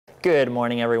Good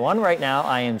morning, everyone. Right now,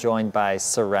 I am joined by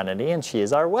Serenity, and she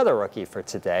is our weather rookie for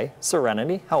today.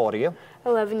 Serenity, how old are you?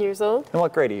 11 years old. And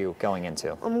what grade are you going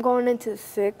into? I'm going into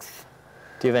 6th.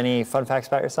 Do you have any fun facts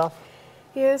about yourself?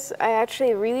 Yes, I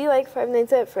actually really like Five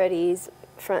Nights at Freddy's.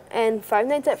 And Five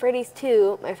Nights at Freddy's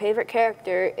 2, my favorite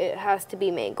character, it has to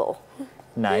be Mangle.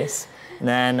 Nice. And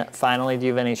then finally, do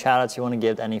you have any shout outs you want to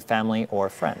give to any family or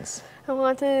friends? I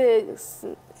want to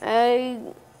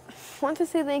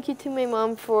say thank you to my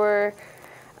mom for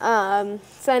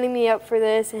signing me up for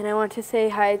this, and I want to say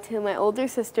hi to my older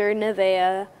sister,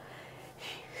 Nevaeh.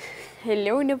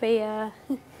 Hello, Nevaeh.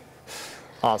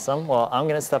 Awesome. Well, I'm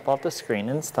going to step off the screen,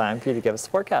 and it's time for you to give us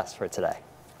the forecast for today.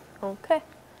 Okay.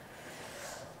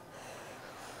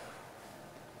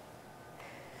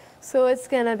 So it's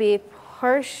going to be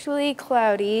partially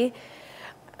cloudy.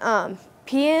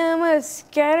 PM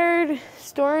scattered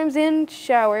storms and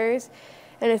showers,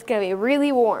 and it's going to be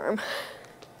really warm.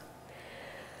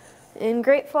 In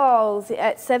Great Falls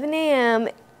at 7 a.m.,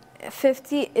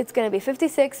 it's going to be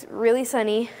 56, really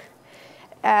sunny.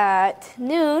 At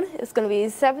noon, it's going to be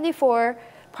 74,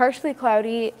 partially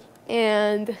cloudy,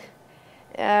 and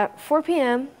at 4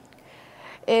 p.m.,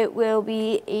 it will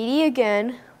be 80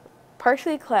 again,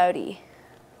 partially cloudy.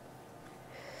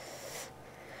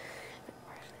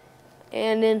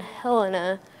 And in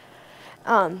Helena,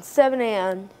 7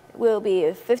 a.m. will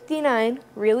be 59,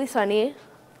 really sunny.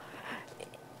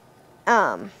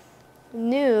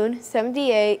 Noon,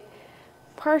 78,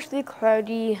 partially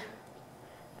cloudy.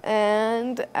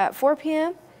 And at 4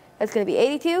 p.m., it's going to be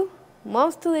 82,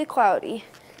 mostly cloudy.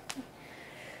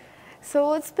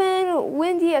 So it's been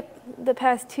windy the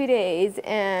past 2 days,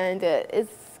 and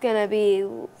it's going to be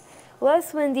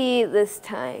less windy this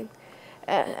time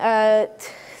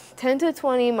at 10 to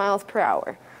 20 miles per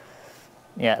hour.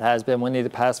 Yeah, it has been windy the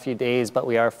past few days, but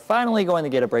we are finally going to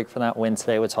get a break from that wind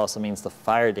today, which also means the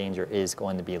fire danger is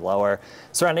going to be lower.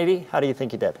 Serenity, how do you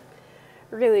think you did?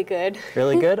 Really good.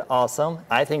 Really good? Awesome.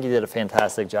 I think you did a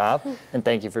fantastic job, and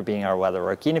thank you for being our weather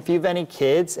rookie. And if you have any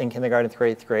kids in kindergarten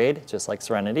through 8th grade, just like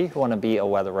Serenity, who want to be a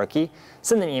weather rookie,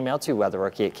 send an email to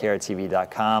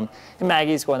weatherrookie@krtv.com. And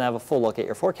Maggie's going to have a full look at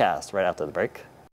your forecast right after the break.